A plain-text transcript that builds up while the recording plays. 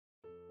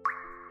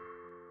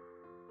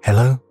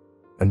Hello,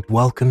 and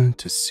welcome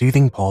to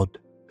Soothing Pod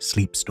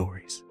Sleep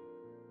Stories.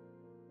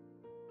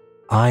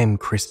 I'm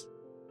Chris,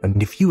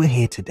 and if you are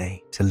here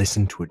today to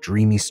listen to a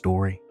dreamy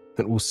story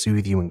that will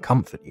soothe you and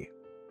comfort you,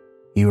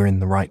 you are in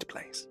the right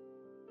place.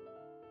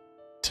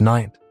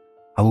 Tonight,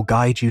 I will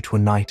guide you to a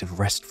night of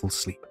restful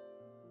sleep,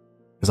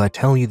 as I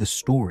tell you the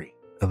story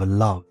of a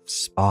love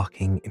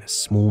sparking in a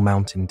small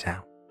mountain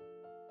town.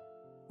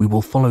 We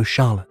will follow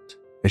Charlotte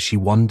as she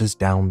wanders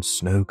down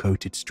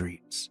snow-coated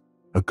streets,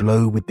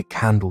 aglow with the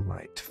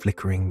candlelight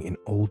flickering in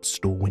old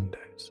store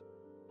windows.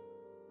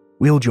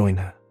 We'll join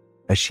her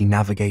as she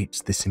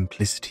navigates the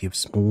simplicity of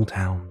small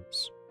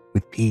towns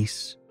with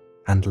peace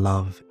and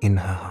love in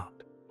her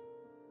heart.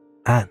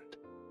 And,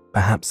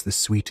 perhaps the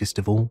sweetest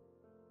of all,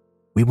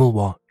 we will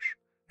watch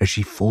as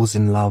she falls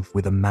in love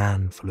with a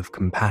man full of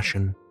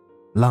compassion,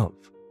 love,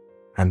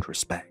 and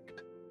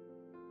respect.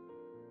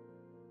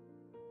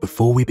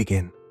 Before we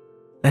begin,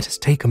 let us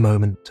take a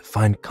moment to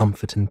find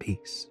comfort and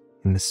peace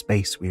in the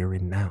space we are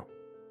in now.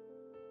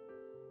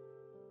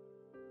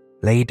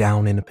 Lay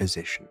down in a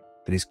position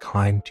that is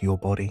kind to your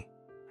body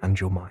and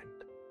your mind.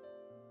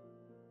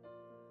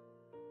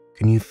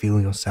 Can you feel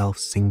yourself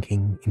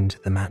sinking into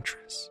the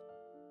mattress?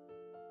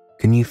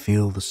 Can you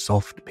feel the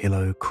soft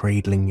pillow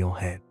cradling your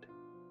head,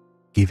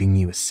 giving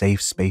you a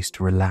safe space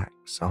to relax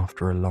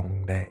after a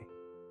long day?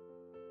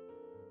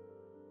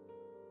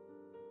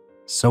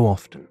 So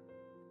often,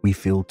 we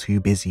feel too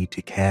busy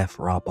to care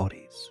for our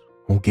bodies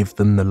or give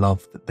them the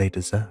love that they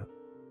deserve.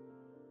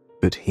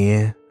 But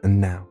here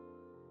and now,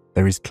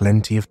 there is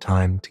plenty of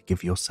time to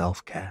give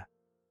yourself care.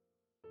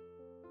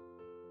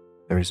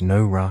 There is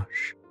no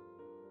rush,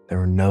 there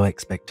are no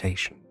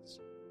expectations,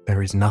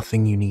 there is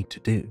nothing you need to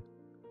do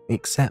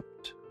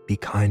except be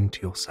kind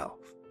to yourself.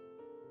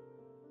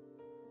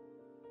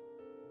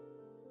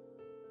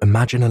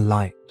 Imagine a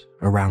light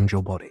around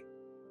your body.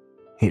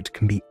 It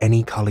can be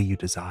any color you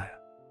desire.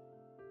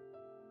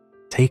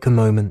 Take a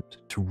moment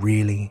to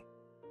really,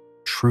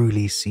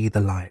 truly see the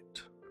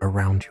light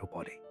around your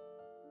body.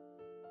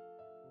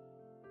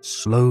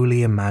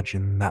 Slowly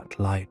imagine that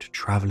light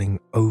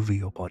traveling over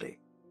your body.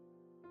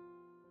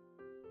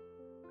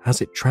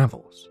 As it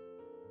travels,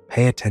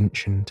 pay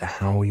attention to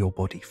how your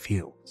body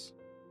feels.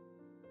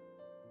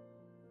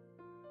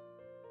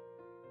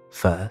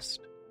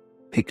 First,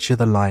 picture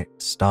the light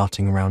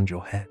starting around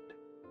your head.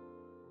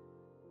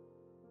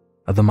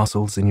 Are the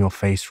muscles in your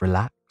face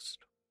relaxed,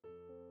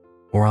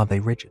 or are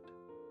they rigid?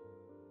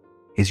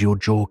 Is your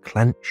jaw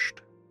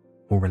clenched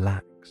or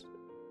relaxed?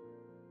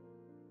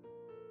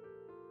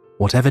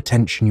 Whatever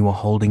tension you are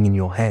holding in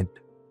your head,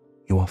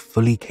 you are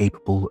fully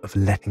capable of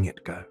letting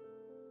it go.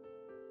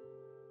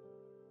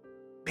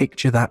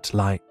 Picture that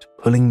light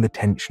pulling the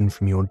tension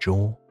from your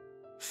jaw,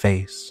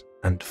 face,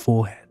 and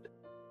forehead,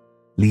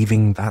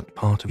 leaving that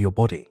part of your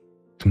body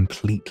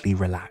completely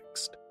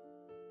relaxed.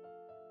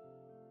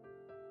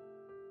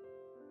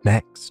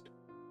 Next,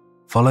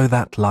 follow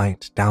that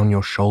light down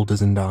your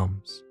shoulders and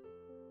arms.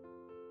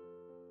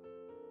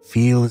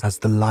 Feel as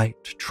the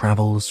light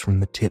travels from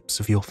the tips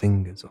of your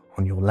fingers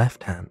on your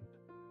left hand,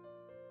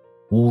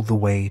 all the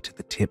way to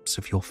the tips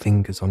of your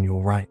fingers on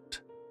your right.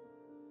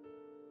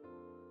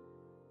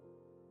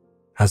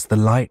 As the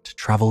light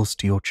travels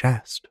to your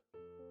chest,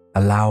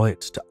 allow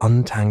it to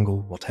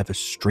untangle whatever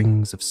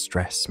strings of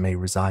stress may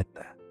reside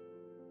there.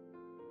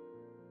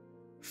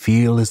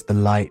 Feel as the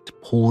light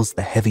pulls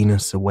the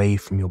heaviness away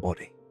from your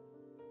body.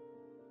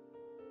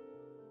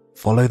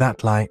 Follow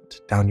that light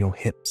down your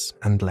hips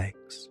and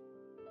legs,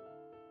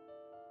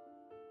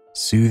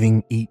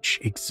 soothing each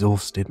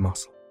exhausted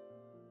muscle.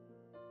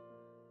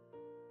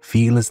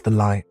 Feel as the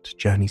light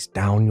journeys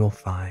down your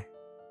thigh,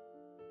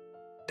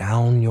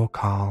 down your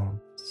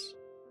calves,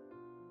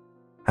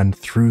 and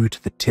through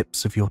to the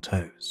tips of your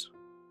toes.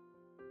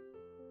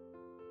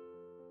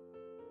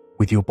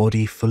 With your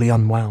body fully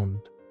unwound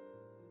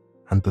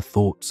and the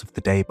thoughts of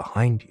the day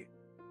behind you,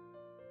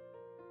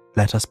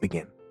 let us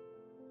begin.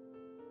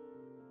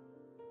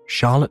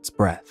 Charlotte's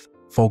breath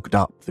fogged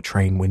up the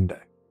train window.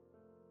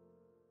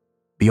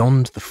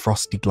 Beyond the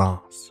frosty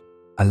glass,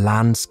 a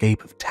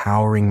landscape of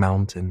towering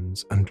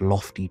mountains and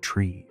lofty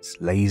trees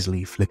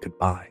lazily flickered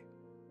by.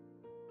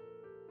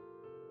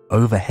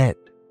 Overhead,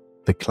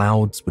 the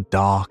clouds were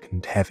dark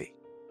and heavy,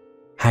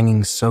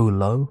 hanging so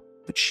low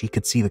that she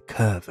could see the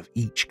curve of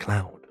each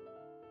cloud.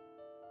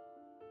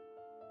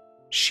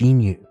 She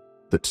knew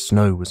that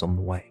snow was on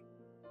the way.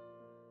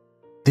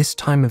 This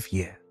time of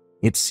year,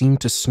 it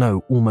seemed to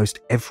snow almost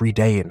every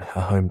day in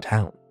her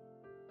hometown.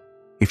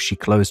 If she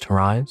closed her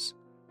eyes,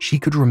 she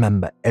could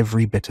remember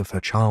every bit of her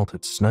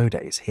childhood snow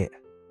days here.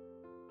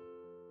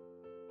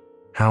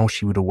 How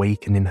she would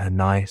awaken in her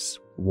nice,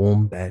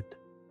 warm bed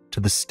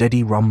to the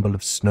steady rumble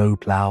of snow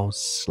plows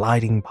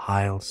sliding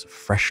piles of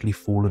freshly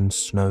fallen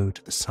snow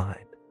to the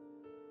side.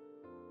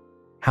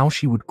 How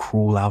she would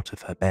crawl out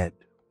of her bed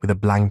with a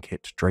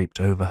blanket draped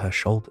over her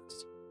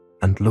shoulders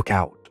and look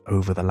out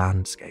over the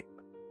landscape,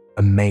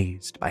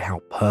 amazed by how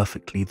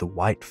perfectly the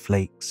white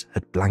flakes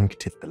had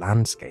blanketed the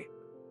landscape,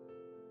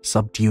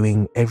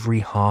 subduing every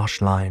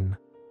harsh line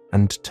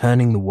and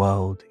turning the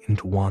world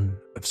into one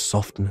of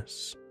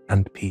softness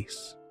and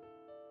peace.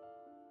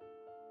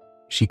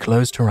 She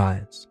closed her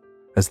eyes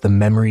as the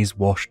memories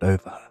washed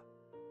over her.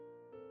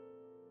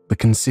 The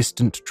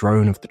consistent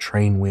drone of the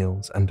train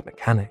wheels and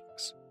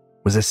mechanics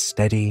was a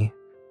steady,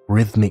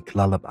 rhythmic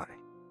lullaby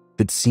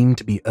that seemed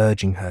to be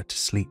urging her to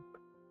sleep.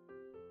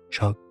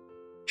 Chug,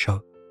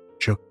 chug,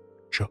 chug,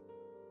 chug.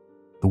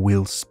 The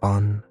wheels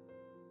spun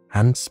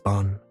and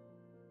spun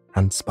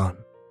and spun,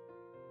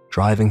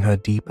 driving her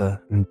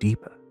deeper and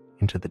deeper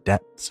into the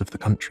depths of the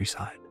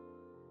countryside.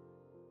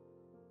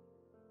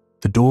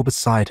 The door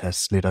beside her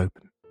slid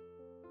open,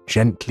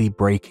 gently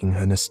breaking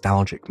her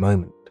nostalgic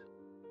moment.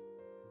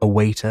 A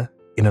waiter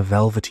in a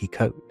velvety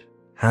coat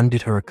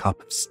handed her a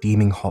cup of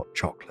steaming hot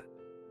chocolate,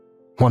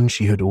 one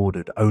she had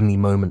ordered only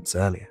moments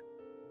earlier.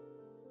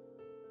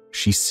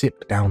 She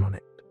sipped down on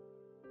it,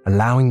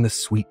 allowing the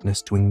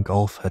sweetness to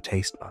engulf her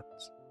taste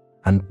buds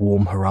and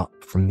warm her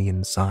up from the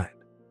inside.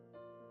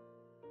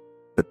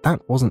 But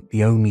that wasn't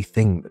the only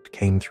thing that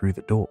came through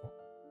the door.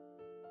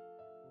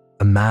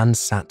 A man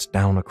sat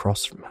down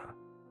across from her.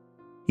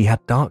 He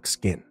had dark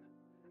skin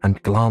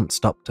and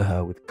glanced up to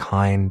her with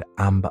kind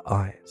amber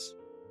eyes.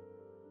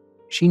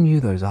 She knew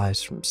those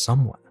eyes from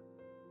somewhere,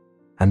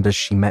 and as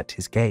she met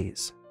his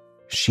gaze,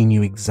 she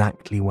knew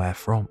exactly where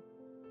from.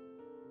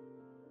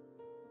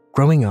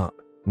 Growing up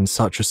in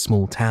such a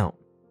small town,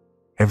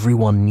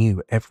 everyone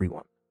knew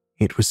everyone.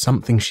 It was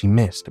something she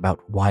missed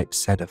about White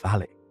Cedar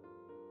Valley.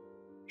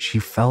 She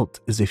felt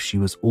as if she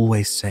was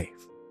always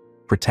safe,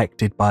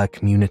 protected by a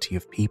community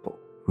of people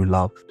who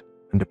loved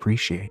and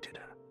appreciated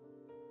her.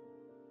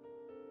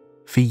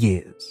 For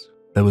years,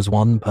 there was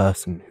one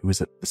person who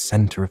was at the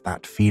center of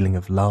that feeling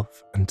of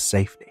love and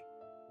safety.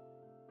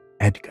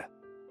 Edgar.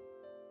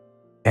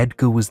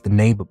 Edgar was the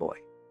neighbor boy,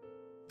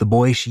 the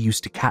boy she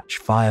used to catch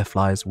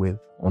fireflies with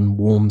on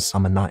warm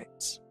summer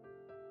nights.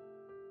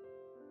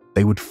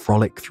 They would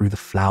frolic through the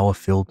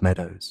flower-filled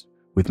meadows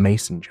with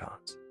mason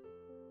jars,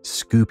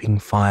 scooping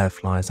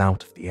fireflies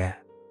out of the air.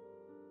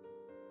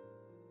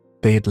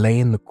 They'd lay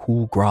in the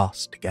cool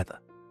grass together,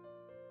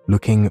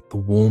 looking at the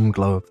warm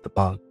glow of the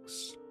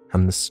bugs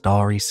and the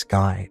starry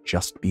sky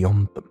just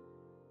beyond them.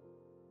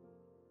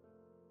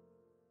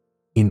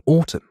 In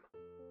autumn,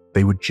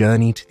 they would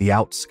journey to the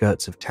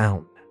outskirts of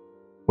town,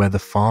 where the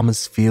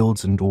farmers'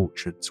 fields and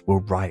orchards were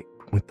ripe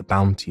with the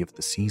bounty of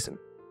the season.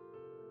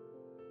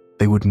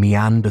 They would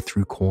meander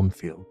through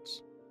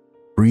cornfields,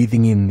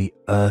 breathing in the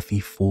earthy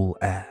fall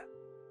air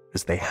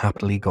as they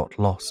happily got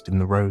lost in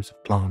the rows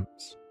of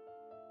plants.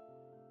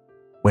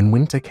 When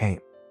winter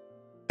came,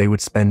 they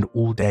would spend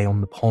all day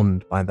on the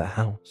pond by their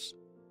house.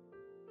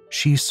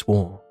 She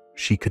swore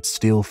she could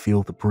still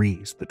feel the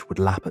breeze that would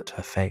lap at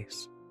her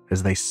face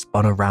as they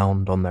spun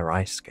around on their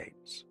ice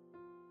skates,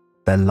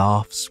 their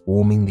laughs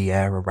warming the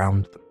air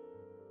around them.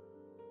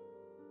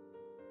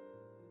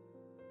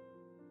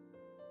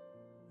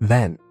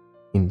 Then,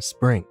 in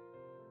spring,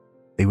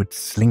 they would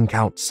slink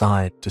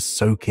outside to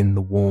soak in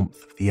the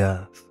warmth of the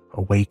earth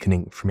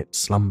awakening from its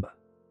slumber.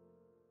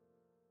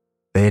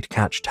 They'd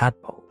catch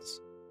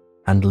tadpoles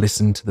and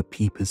listen to the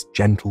peepers'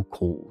 gentle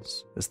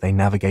calls as they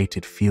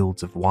navigated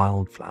fields of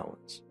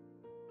wildflowers.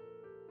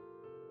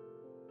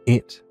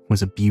 It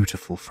was a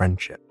beautiful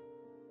friendship.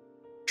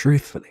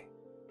 Truthfully,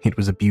 it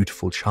was a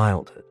beautiful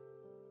childhood,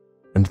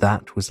 and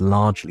that was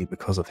largely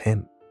because of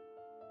him.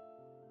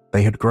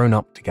 They had grown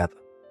up together.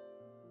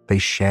 They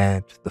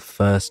shared the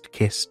first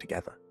kiss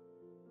together.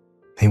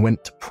 They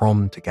went to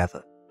prom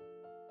together.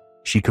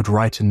 She could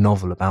write a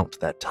novel about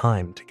their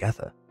time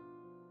together,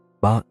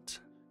 but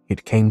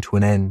it came to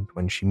an end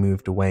when she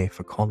moved away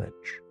for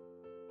college.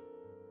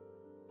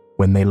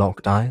 When they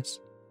locked eyes,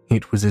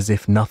 it was as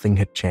if nothing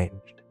had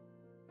changed.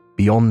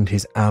 Beyond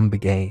his amber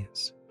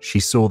gaze, she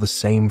saw the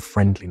same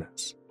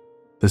friendliness,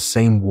 the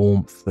same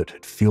warmth that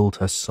had filled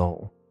her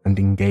soul and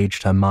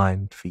engaged her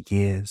mind for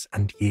years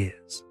and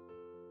years.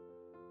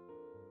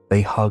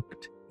 They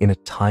hugged in a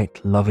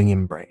tight, loving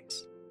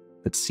embrace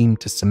that seemed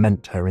to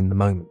cement her in the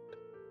moment.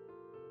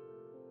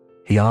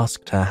 He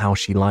asked her how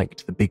she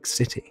liked the big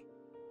city,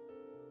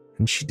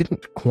 and she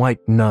didn't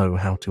quite know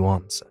how to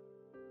answer.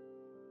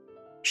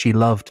 She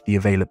loved the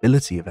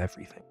availability of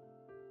everything.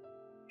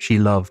 She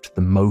loved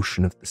the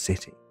motion of the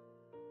city,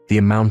 the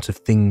amount of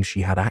things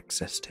she had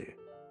access to,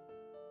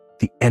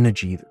 the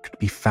energy that could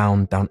be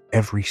found down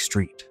every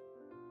street.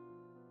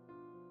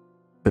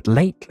 But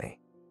lately,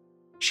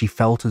 she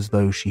felt as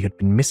though she had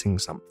been missing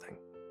something.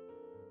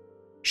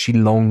 She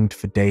longed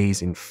for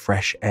days in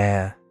fresh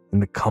air in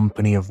the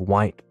company of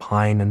white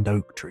pine and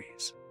oak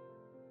trees.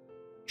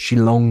 She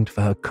longed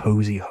for her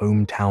cozy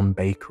hometown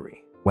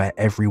bakery where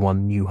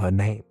everyone knew her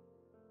name.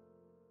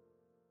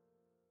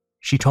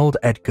 She told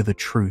Edgar the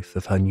truth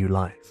of her new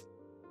life,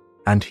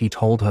 and he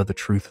told her the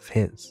truth of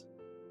his.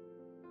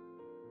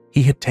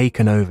 He had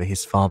taken over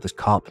his father's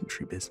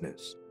carpentry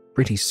business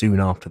pretty soon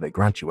after they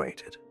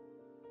graduated.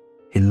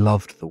 He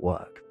loved the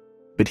work,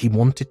 but he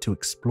wanted to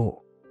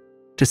explore,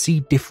 to see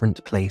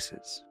different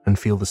places and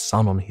feel the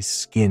sun on his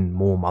skin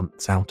more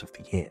months out of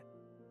the year.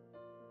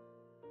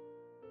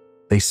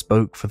 They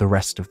spoke for the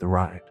rest of the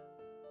ride,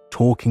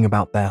 talking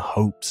about their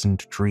hopes and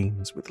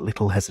dreams with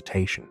little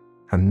hesitation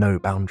and no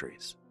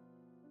boundaries.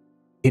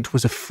 It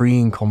was a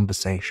freeing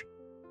conversation,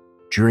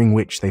 during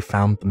which they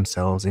found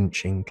themselves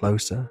inching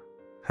closer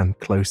and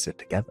closer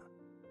together.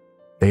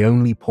 They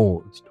only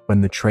paused when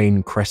the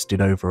train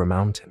crested over a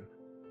mountain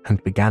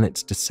and began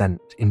its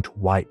descent into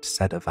White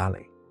Cedar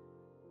Valley.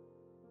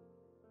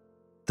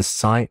 The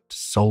sight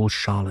sold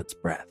Charlotte's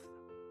breath,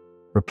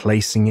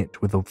 replacing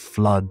it with a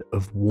flood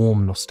of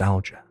warm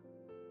nostalgia.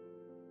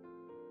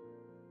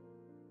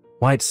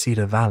 White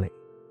Cedar Valley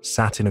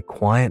sat in a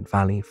quiet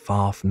valley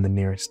far from the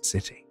nearest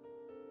city.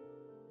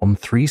 On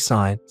 3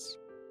 sides,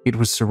 it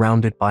was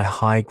surrounded by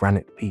high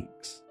granite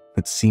peaks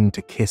that seemed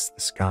to kiss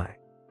the sky.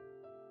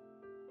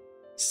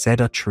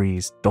 Cedar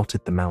trees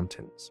dotted the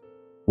mountains,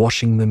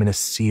 washing them in a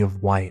sea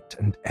of white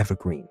and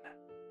evergreen.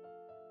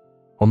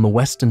 On the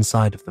western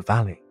side of the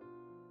valley,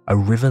 a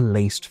river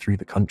laced through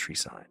the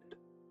countryside.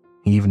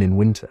 Even in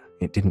winter,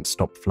 it didn't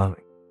stop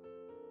flowing.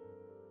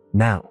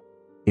 Now,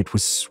 it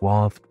was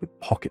swathed with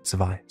pockets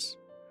of ice,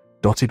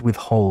 dotted with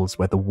holes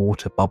where the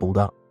water bubbled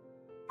up,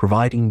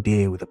 providing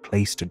deer with a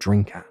place to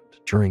drink at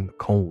during the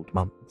cold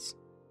months.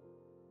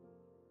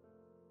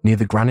 Near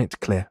the granite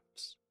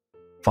cliffs,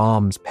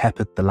 farms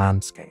peppered the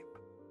landscape.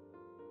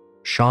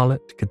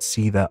 Charlotte could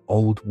see their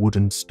old wood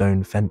and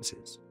stone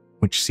fences,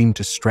 which seemed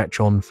to stretch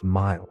on for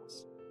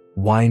miles,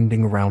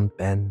 winding around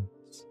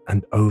bends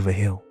and over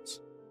hills.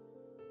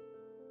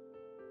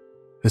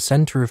 The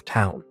center of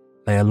town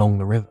lay along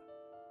the river.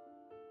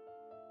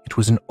 It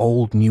was an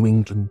old New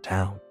England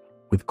town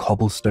with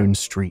cobblestone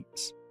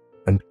streets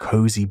and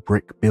cozy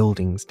brick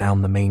buildings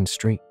down the main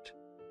street.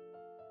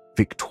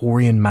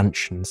 Victorian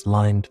mansions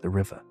lined the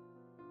river,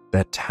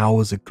 their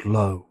towers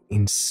aglow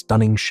in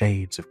stunning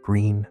shades of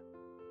green,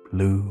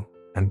 blue,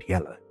 and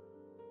yellow.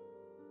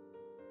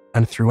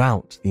 And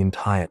throughout the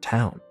entire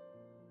town,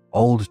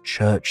 old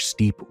church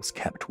steeples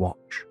kept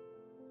watch.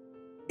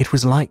 It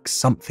was like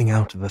something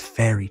out of a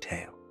fairy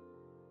tale,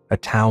 a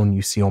town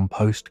you see on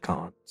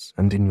postcards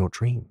and in your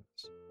dreams.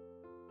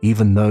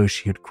 Even though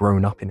she had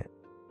grown up in it,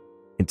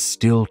 it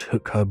still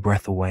took her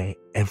breath away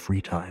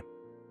every time.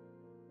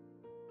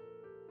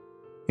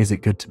 "Is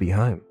it good to be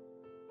home?"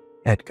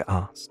 Edgar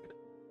asked,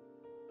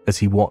 as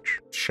he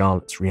watched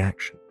Charlotte's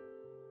reaction.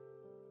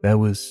 There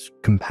was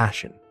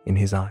compassion in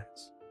his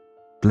eyes,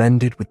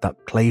 blended with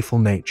that playful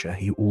nature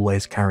he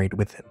always carried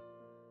with him.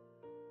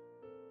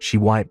 She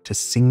wiped a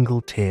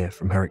single tear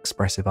from her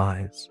expressive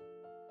eyes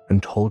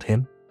and told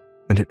him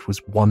that it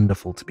was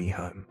wonderful to be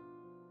home.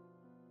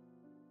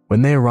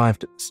 When they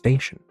arrived at the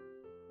station,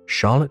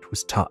 Charlotte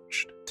was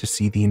touched to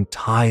see the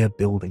entire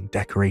building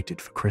decorated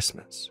for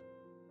Christmas.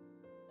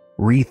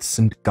 Wreaths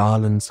and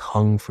garlands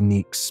hung from the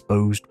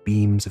exposed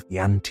beams of the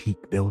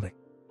antique building,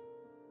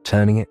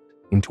 turning it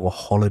into a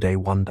holiday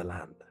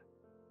wonderland.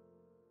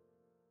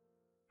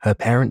 Her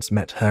parents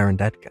met her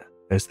and Edgar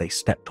as they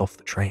stepped off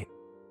the train.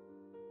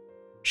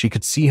 She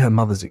could see her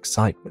mother's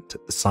excitement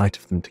at the sight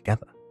of them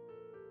together.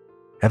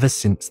 Ever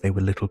since they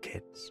were little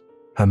kids,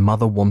 her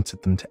mother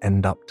wanted them to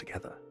end up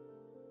together.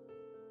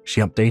 She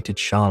updated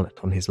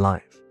Charlotte on his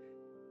life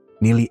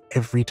nearly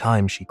every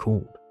time she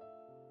called,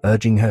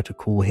 urging her to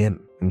call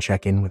him and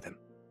check in with him.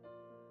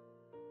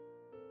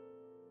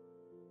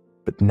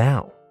 But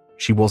now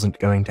she wasn't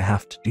going to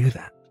have to do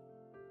that.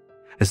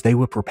 As they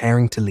were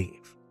preparing to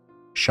leave,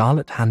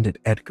 Charlotte handed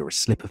Edgar a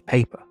slip of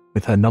paper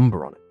with her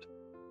number on it.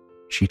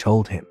 She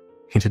told him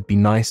it'd be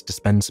nice to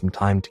spend some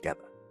time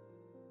together,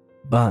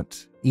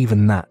 but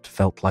even that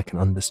felt like an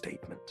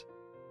understatement.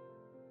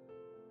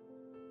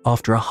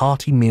 After a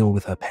hearty meal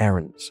with her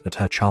parents at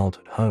her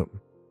childhood home,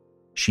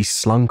 she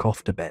slunk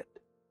off to bed,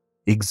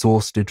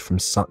 exhausted from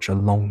such a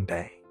long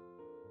day.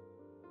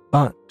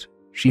 But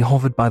she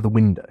hovered by the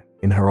window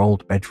in her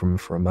old bedroom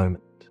for a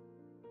moment.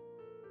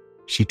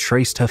 She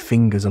traced her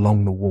fingers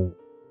along the wall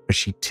as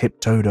she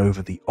tiptoed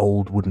over the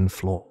old wooden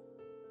floor,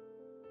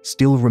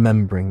 still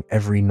remembering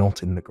every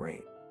knot in the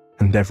grain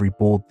and every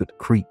board that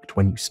creaked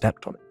when you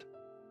stepped on it.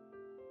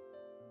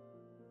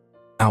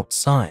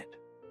 Outside,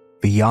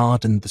 the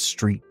yard and the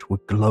street were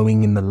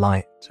glowing in the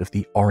light of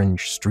the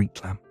orange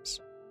street lamps.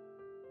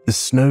 The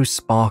snow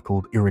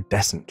sparkled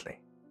iridescently.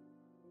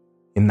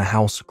 In the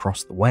house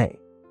across the way,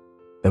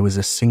 there was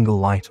a single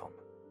light on.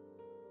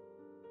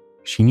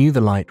 She knew the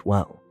light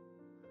well.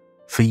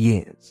 For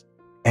years,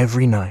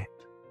 every night,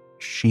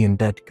 she and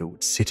Edgar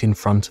would sit in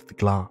front of the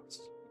glass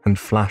and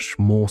flash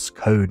Morse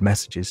code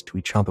messages to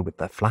each other with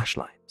their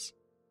flashlights.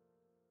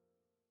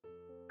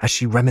 As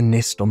she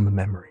reminisced on the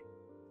memory,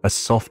 a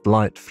soft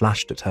light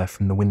flashed at her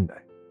from the window.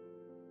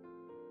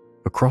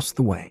 Across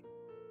the way,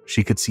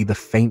 she could see the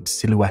faint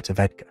silhouette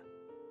of Edgar,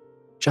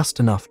 just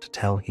enough to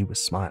tell he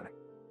was smiling.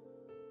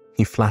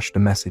 He flashed a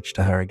message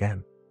to her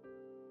again.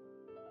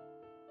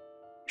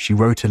 She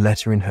wrote a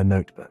letter in her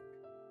notebook,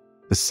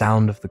 the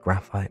sound of the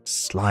graphite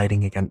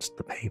sliding against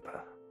the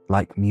paper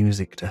like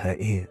music to her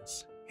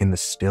ears in the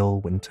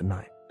still winter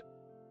night.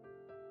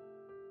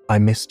 "I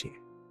missed you,"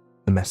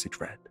 the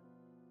message read.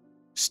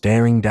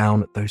 Staring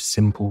down at those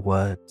simple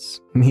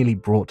words nearly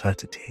brought her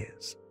to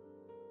tears.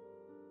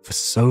 For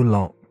so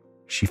long,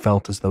 she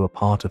felt as though a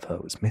part of her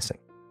was missing.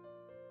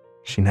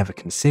 She never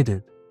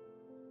considered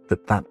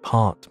that that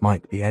part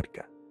might be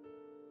Edgar.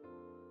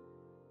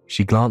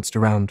 She glanced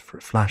around for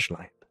a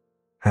flashlight,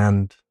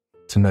 and,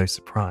 to no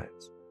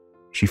surprise,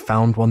 she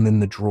found one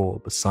in the drawer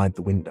beside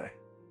the window,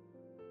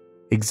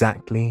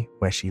 exactly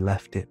where she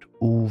left it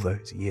all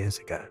those years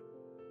ago.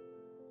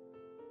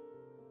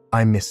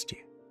 "I missed you,"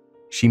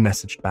 she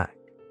messaged back.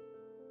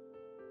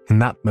 In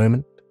that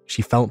moment,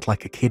 she felt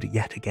like a kid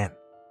yet again.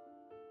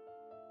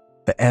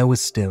 The air was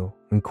still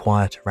and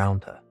quiet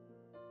around her,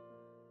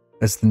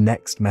 as the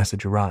next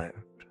message arrived,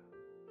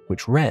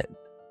 which read,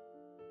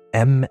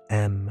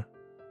 MMATWT.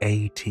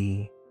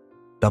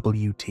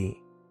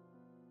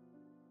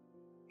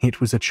 It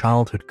was a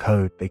childhood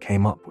code they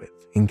came up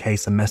with in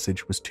case a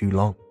message was too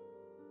long.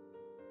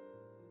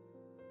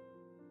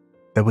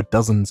 There were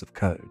dozens of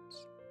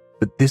codes,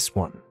 but this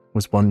one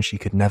was one she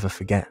could never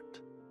forget,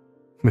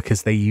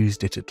 because they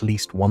used it at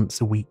least once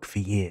a week for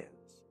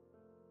years.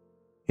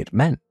 It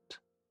meant,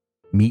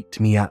 "Meet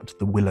me at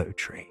the willow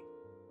tree."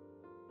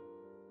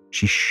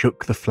 She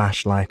shook the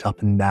flashlight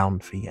up and down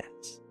for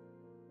yes.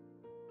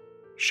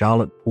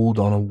 Charlotte pulled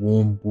on a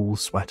warm wool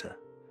sweater,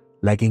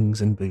 leggings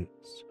and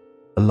boots,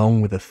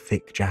 along with a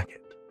thick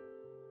jacket.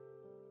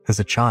 As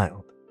a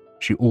child,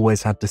 she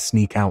always had to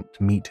sneak out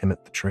to meet him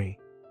at the tree.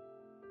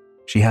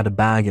 She had a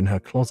bag in her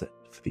closet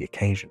for the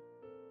occasion,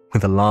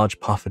 with a large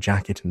puffer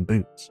jacket and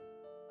boots,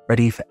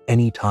 ready for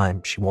any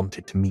time she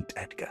wanted to meet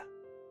Edgar.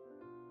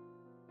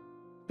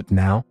 But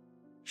now,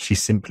 she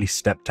simply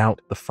stepped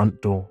out the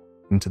front door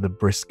into the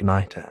brisk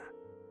night air.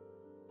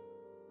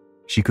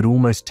 She could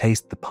almost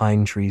taste the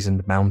pine trees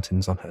and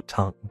mountains on her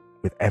tongue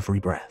with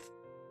every breath,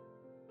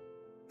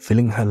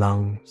 filling her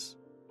lungs,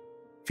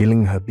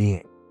 filling her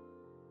being.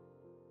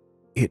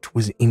 It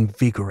was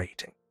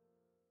invigorating.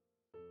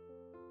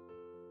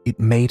 It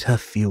made her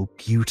feel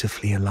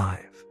beautifully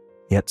alive,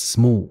 yet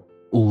small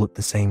all at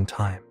the same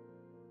time.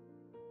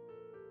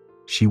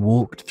 She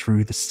walked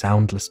through the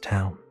soundless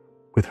town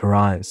with her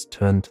eyes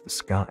turned to the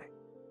sky.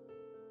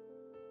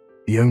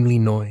 The only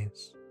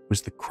noise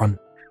was the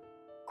crunch,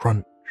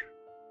 crunch,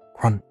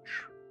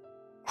 crunch,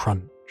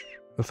 crunch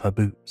of her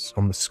boots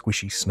on the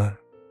squishy snow.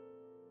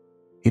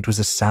 It was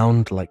a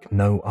sound like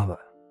no other,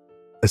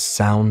 a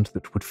sound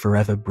that would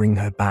forever bring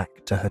her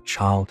back to her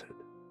childhood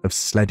of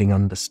sledding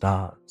under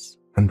stars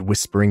and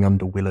whispering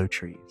under willow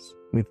trees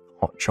with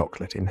hot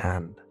chocolate in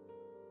hand.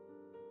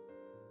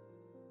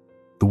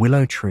 The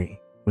willow tree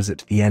was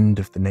at the end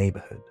of the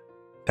neighborhood,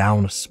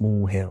 down a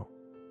small hill.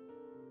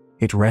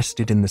 It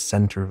rested in the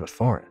center of a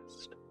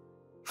forest,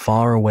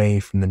 far away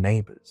from the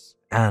neighbors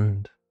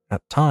and,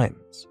 at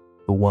times,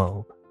 the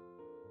world.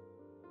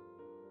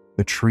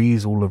 The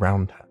trees all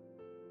around her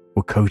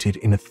were coated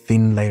in a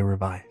thin layer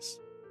of ice,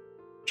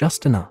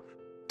 just enough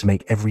to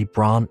make every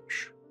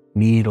branch,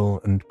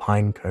 needle, and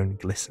pine cone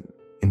glisten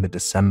in the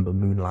December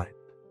moonlight.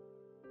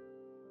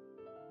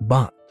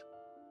 But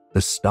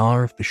the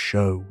star of the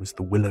show was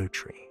the willow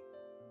tree,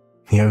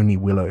 the only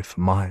willow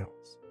for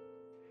miles.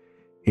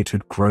 It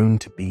had grown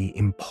to be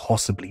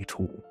impossibly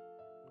tall.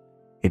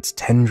 Its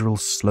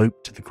tendrils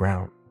sloped to the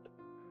ground,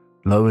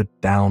 lowered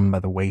down by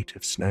the weight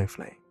of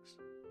snowflakes.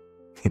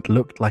 It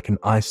looked like an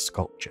ice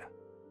sculpture,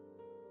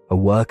 a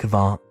work of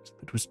art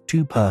that was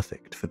too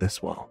perfect for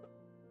this world.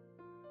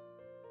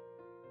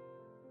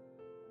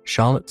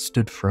 Charlotte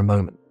stood for a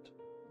moment,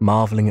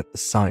 marveling at the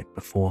sight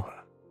before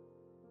her.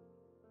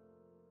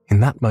 In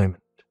that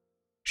moment,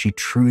 she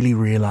truly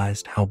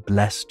realized how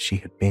blessed she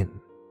had been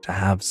to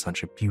have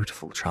such a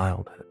beautiful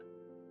childhood.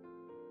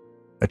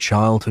 A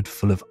childhood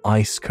full of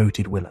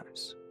ice-coated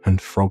willows and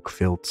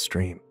frog-filled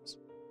streams.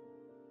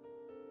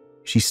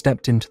 She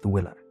stepped into the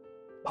willow,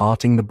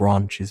 parting the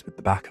branches with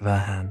the back of her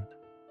hand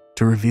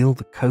to reveal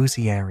the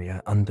cozy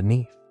area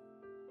underneath.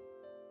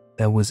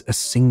 There was a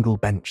single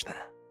bench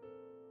there,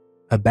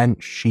 a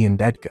bench she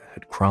and Edgar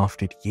had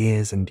crafted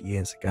years and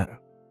years ago.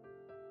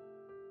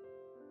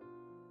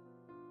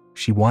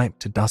 She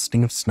wiped a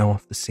dusting of snow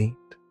off the seat.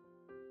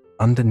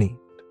 Underneath,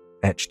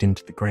 etched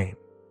into the grain,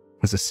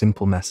 was a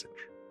simple message.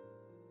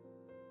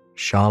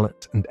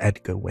 Charlotte and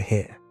Edgar were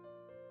here.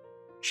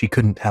 She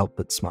couldn't help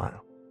but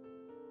smile.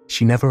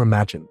 She never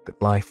imagined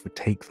that life would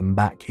take them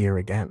back here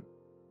again.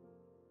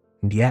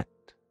 And yet,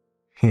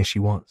 here she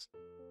was.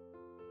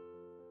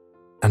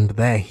 And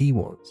there he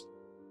was.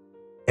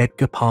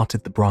 Edgar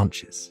parted the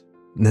branches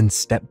and then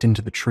stepped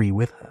into the tree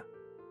with her.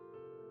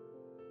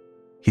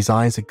 His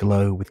eyes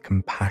aglow with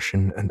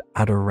compassion and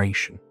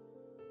adoration.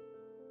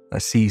 "I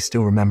see you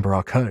still remember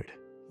our code,"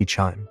 he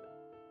chimed.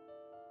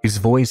 His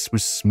voice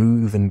was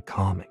smooth and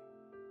calming,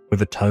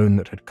 with a tone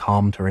that had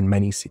calmed her in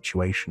many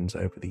situations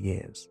over the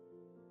years.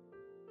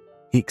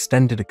 He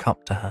extended a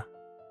cup to her.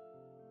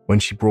 When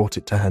she brought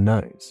it to her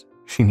nose,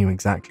 she knew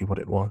exactly what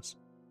it was.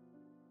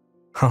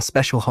 "Our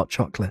special hot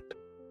chocolate,"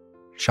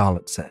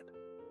 Charlotte said.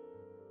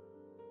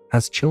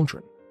 As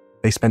children,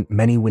 they spent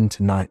many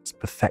winter nights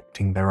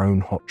perfecting their own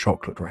hot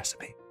chocolate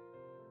recipe.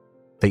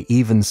 They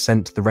even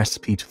sent the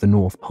recipe to the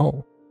North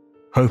Pole,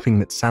 hoping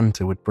that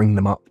Santa would bring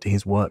them up to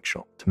his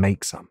workshop to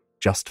make some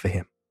just for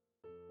him.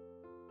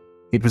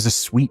 It was a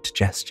sweet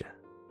gesture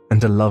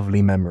and a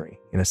lovely memory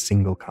in a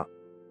single cup.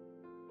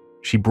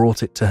 She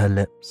brought it to her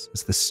lips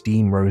as the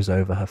steam rose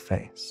over her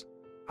face,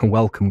 a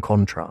welcome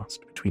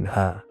contrast between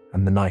her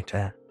and the night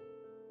air.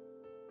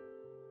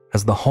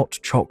 As the hot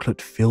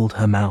chocolate filled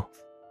her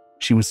mouth,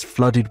 she was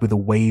flooded with a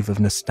wave of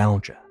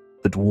nostalgia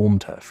that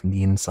warmed her from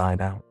the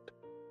inside out.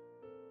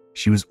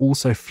 She was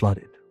also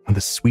flooded with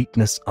a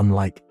sweetness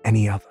unlike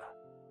any other,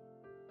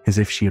 as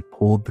if she had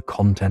poured the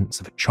contents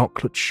of a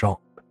chocolate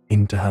shop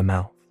into her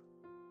mouth.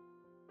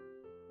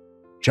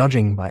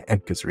 Judging by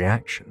Edgar's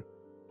reaction,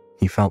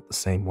 he felt the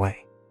same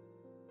way.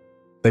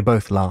 They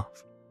both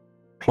laughed,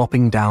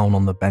 plopping down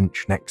on the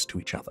bench next to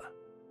each other.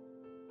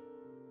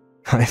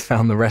 I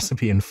found the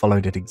recipe and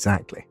followed it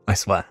exactly, I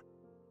swear.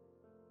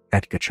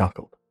 Edgar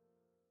chuckled.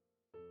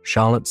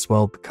 Charlotte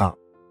swirled the cup,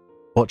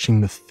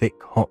 watching the thick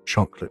hot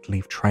chocolate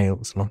leave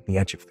trails along the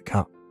edge of the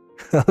cup.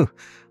 Oh,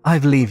 I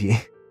believe you,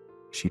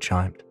 she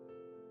chimed.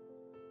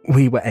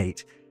 We were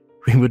 8.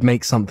 We would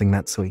make something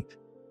that sweet.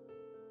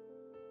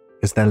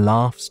 As their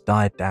laughs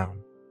died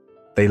down,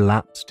 they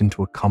lapsed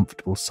into a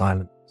comfortable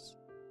silence.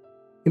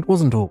 It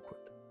wasn't awkward.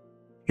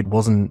 It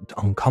wasn't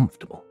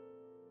uncomfortable.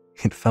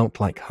 It felt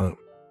like home.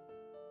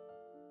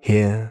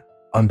 Here,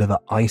 under the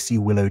icy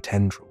willow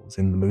tendrils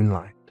in the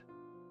moonlight,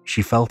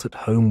 she felt at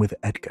home with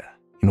Edgar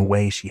in a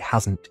way she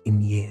hasn't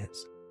in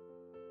years.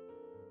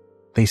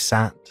 They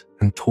sat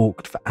and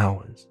talked for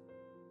hours,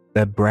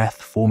 their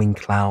breath forming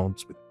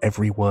clouds with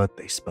every word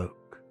they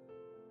spoke,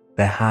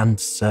 their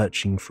hands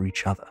searching for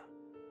each other,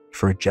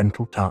 for a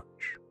gentle touch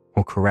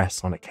or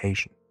caress on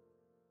occasion.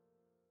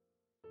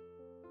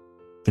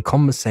 The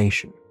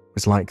conversation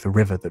was like the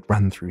river that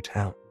ran through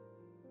town,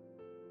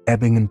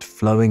 ebbing and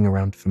flowing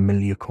around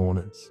familiar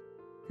corners,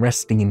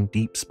 resting in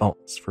deep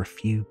spots for a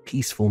few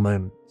peaceful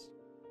moments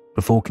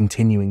before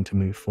continuing to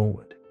move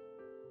forward.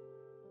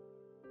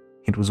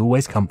 It was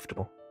always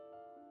comfortable,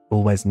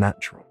 always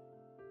natural.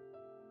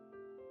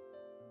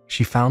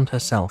 She found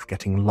herself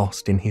getting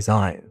lost in his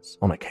eyes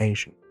on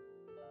occasion.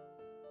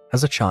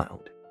 As a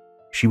child,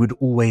 she would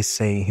always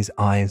say his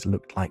eyes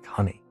looked like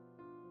honey,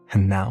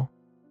 and now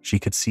she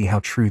could see how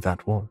true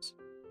that was.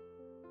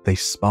 They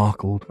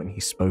sparkled when he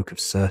spoke of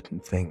certain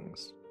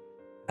things,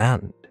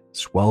 and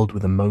swelled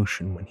with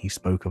emotion when he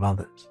spoke of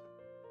others.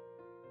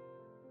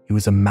 He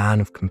was a man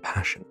of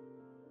compassion,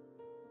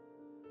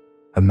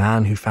 a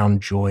man who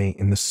found joy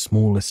in the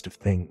smallest of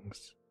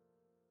things,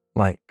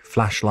 like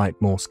flashlight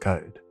Morse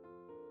code,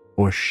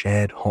 or a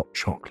shared hot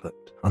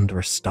chocolate under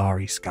a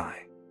starry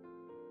sky.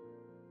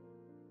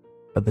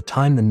 By the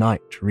time the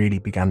night really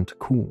began to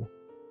cool,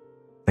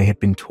 they had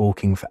been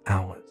talking for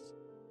hours.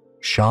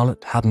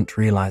 Charlotte hadn't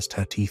realized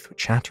her teeth were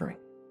chattering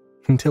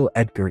until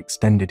Edgar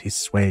extended his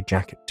suede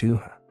jacket to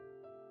her.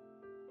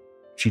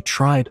 She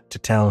tried to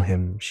tell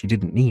him she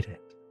didn't need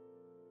it,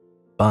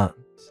 but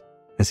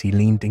as he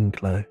leaned in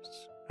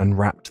close and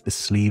wrapped the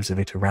sleeves of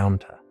it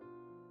around her,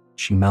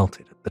 she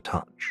melted at the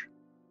touch.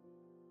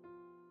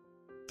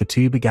 The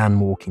two began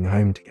walking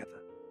home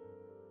together,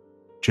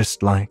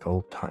 just like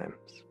old times.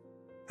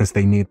 As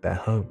they neared their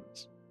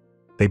homes,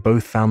 they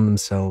both found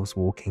themselves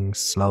walking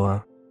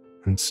slower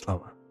and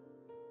slower,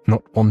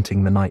 not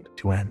wanting the night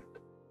to end.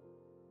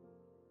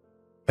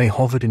 They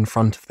hovered in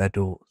front of their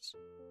doors,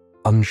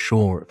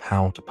 unsure of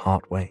how to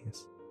part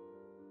ways.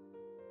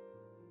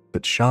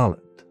 But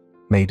Charlotte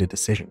made a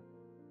decision.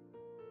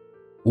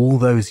 All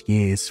those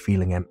years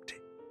feeling empty,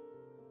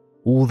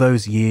 all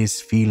those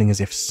years feeling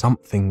as if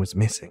something was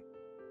missing,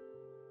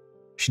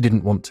 she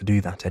didn't want to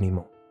do that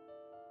anymore.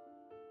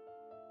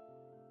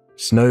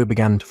 Snow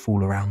began to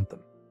fall around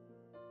them.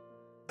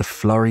 The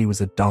flurry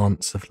was a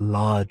dance of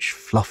large,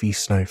 fluffy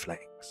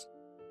snowflakes,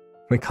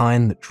 the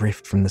kind that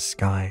drift from the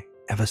sky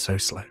ever so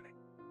slowly,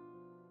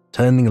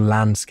 turning a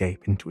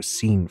landscape into a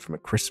scene from a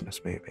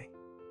Christmas movie.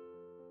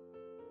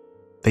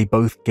 They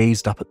both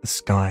gazed up at the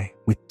sky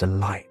with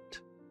delight.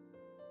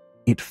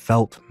 It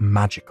felt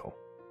magical,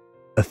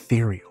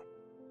 ethereal,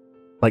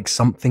 like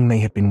something they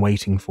had been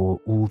waiting for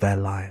all their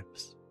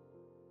lives.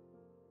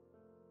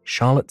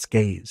 Charlotte's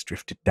gaze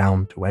drifted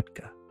down to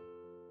Edgar.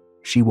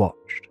 She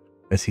watched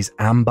as his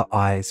amber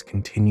eyes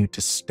continued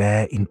to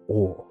stare in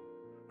awe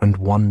and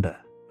wonder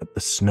at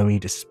the snowy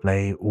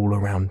display all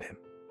around him.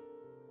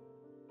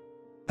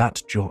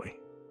 That joy,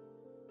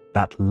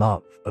 that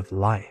love of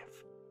life,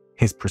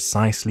 is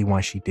precisely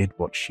why she did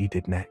what she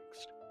did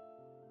next.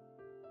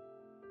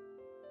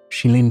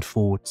 She leaned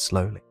forward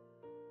slowly,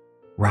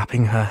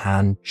 wrapping her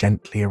hand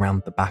gently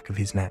around the back of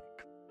his neck.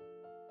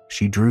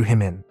 She drew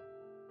him in,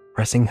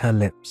 pressing her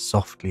lips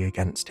softly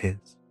against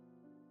his.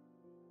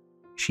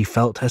 She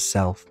felt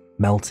herself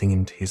melting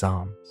into his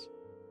arms,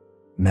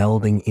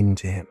 melding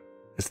into him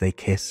as they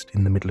kissed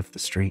in the middle of the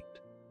street,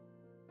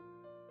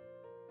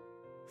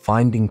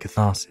 finding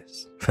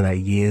catharsis for their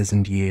years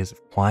and years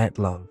of quiet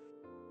love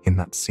in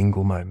that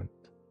single moment.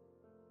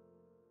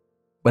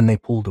 When they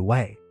pulled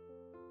away,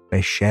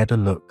 they shared a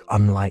look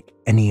unlike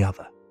any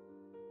other,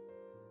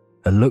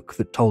 a look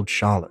that told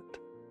Charlotte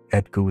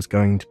Edgar was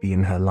going to be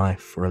in her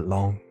life for a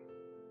long,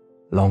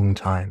 long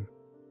time.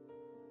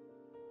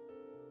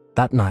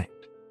 That night,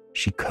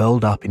 she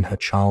curled up in her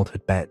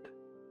childhood bed,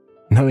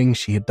 knowing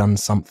she had done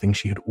something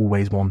she had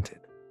always wanted,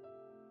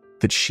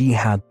 that she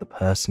had the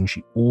person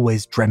she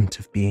always dreamt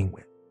of being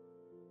with.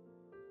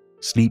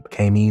 Sleep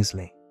came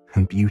easily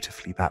and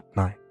beautifully that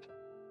night,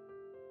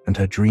 and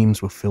her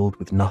dreams were filled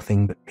with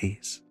nothing but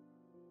peace.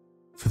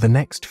 For the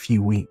next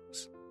few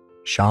weeks,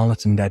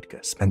 Charlotte and Edgar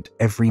spent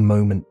every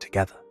moment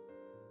together.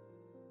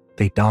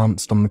 They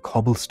danced on the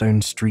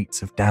cobblestone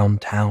streets of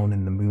downtown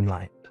in the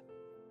moonlight.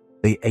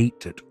 They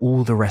ate at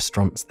all the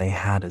restaurants they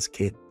had as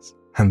kids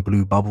and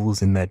blew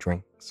bubbles in their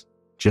drinks,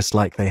 just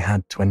like they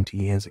had 20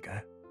 years ago.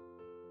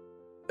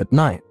 At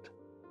night,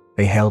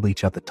 they held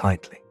each other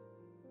tightly,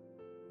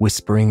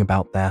 whispering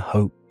about their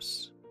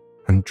hopes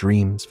and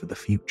dreams for the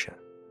future.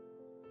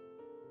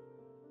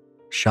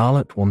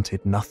 Charlotte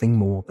wanted nothing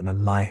more than a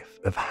life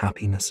of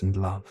happiness and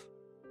love,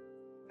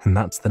 and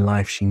that's the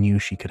life she knew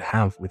she could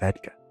have with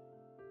Edgar.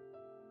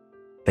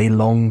 They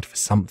longed for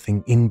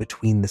something in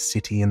between the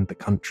city and the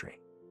country,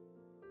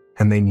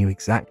 and they knew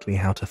exactly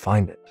how to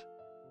find it.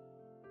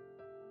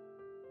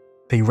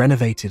 They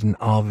renovated an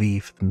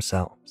RV for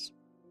themselves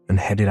and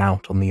headed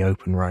out on the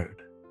open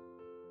road.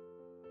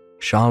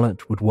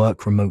 Charlotte would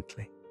work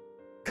remotely,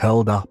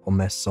 curled up on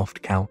their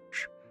soft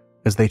couch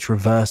as they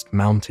traversed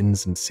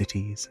mountains and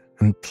cities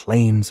and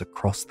plains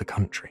across the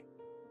country.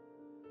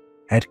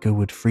 Edgar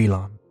would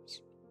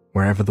freelance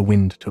wherever the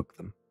wind took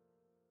them.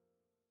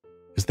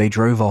 As they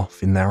drove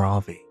off in their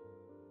RV,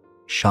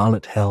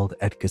 Charlotte held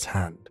Edgar's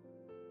hand.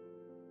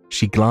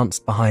 She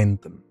glanced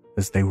behind them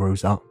as they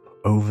rose up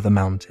over the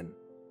mountain,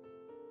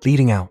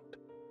 leading out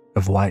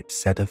of White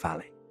Cedar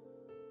Valley.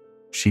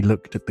 She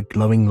looked at the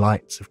glowing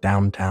lights of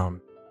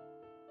downtown,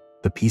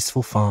 the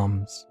peaceful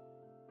farms,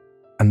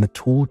 and the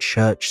tall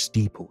church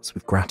steeples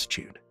with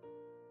gratitude.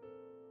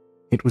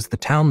 It was the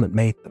town that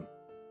made them,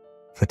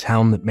 the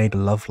town that made a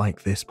love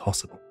like this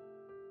possible.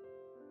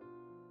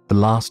 The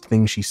last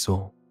thing she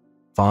saw,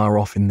 far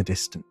off in the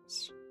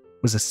distance,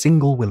 was a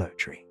single willow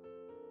tree.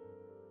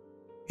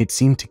 It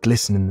seemed to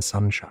glisten in the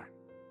sunshine,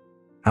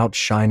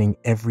 outshining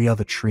every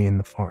other tree in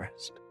the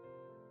forest.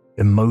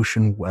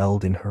 Emotion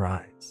welled in her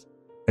eyes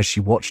as she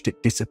watched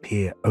it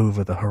disappear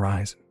over the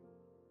horizon.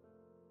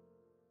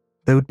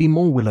 There would be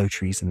more willow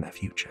trees in their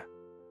future,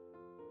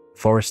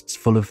 forests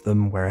full of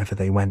them wherever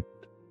they went,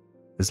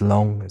 as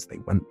long as they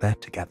went there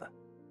together.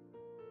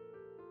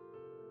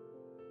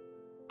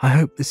 I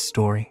hope this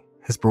story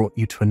has brought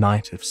you to a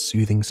night of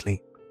soothing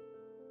sleep.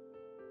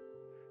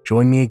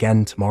 Join me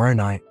again tomorrow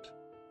night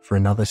for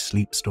another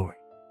sleep story.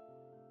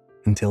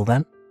 Until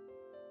then,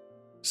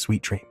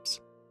 sweet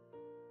dreams.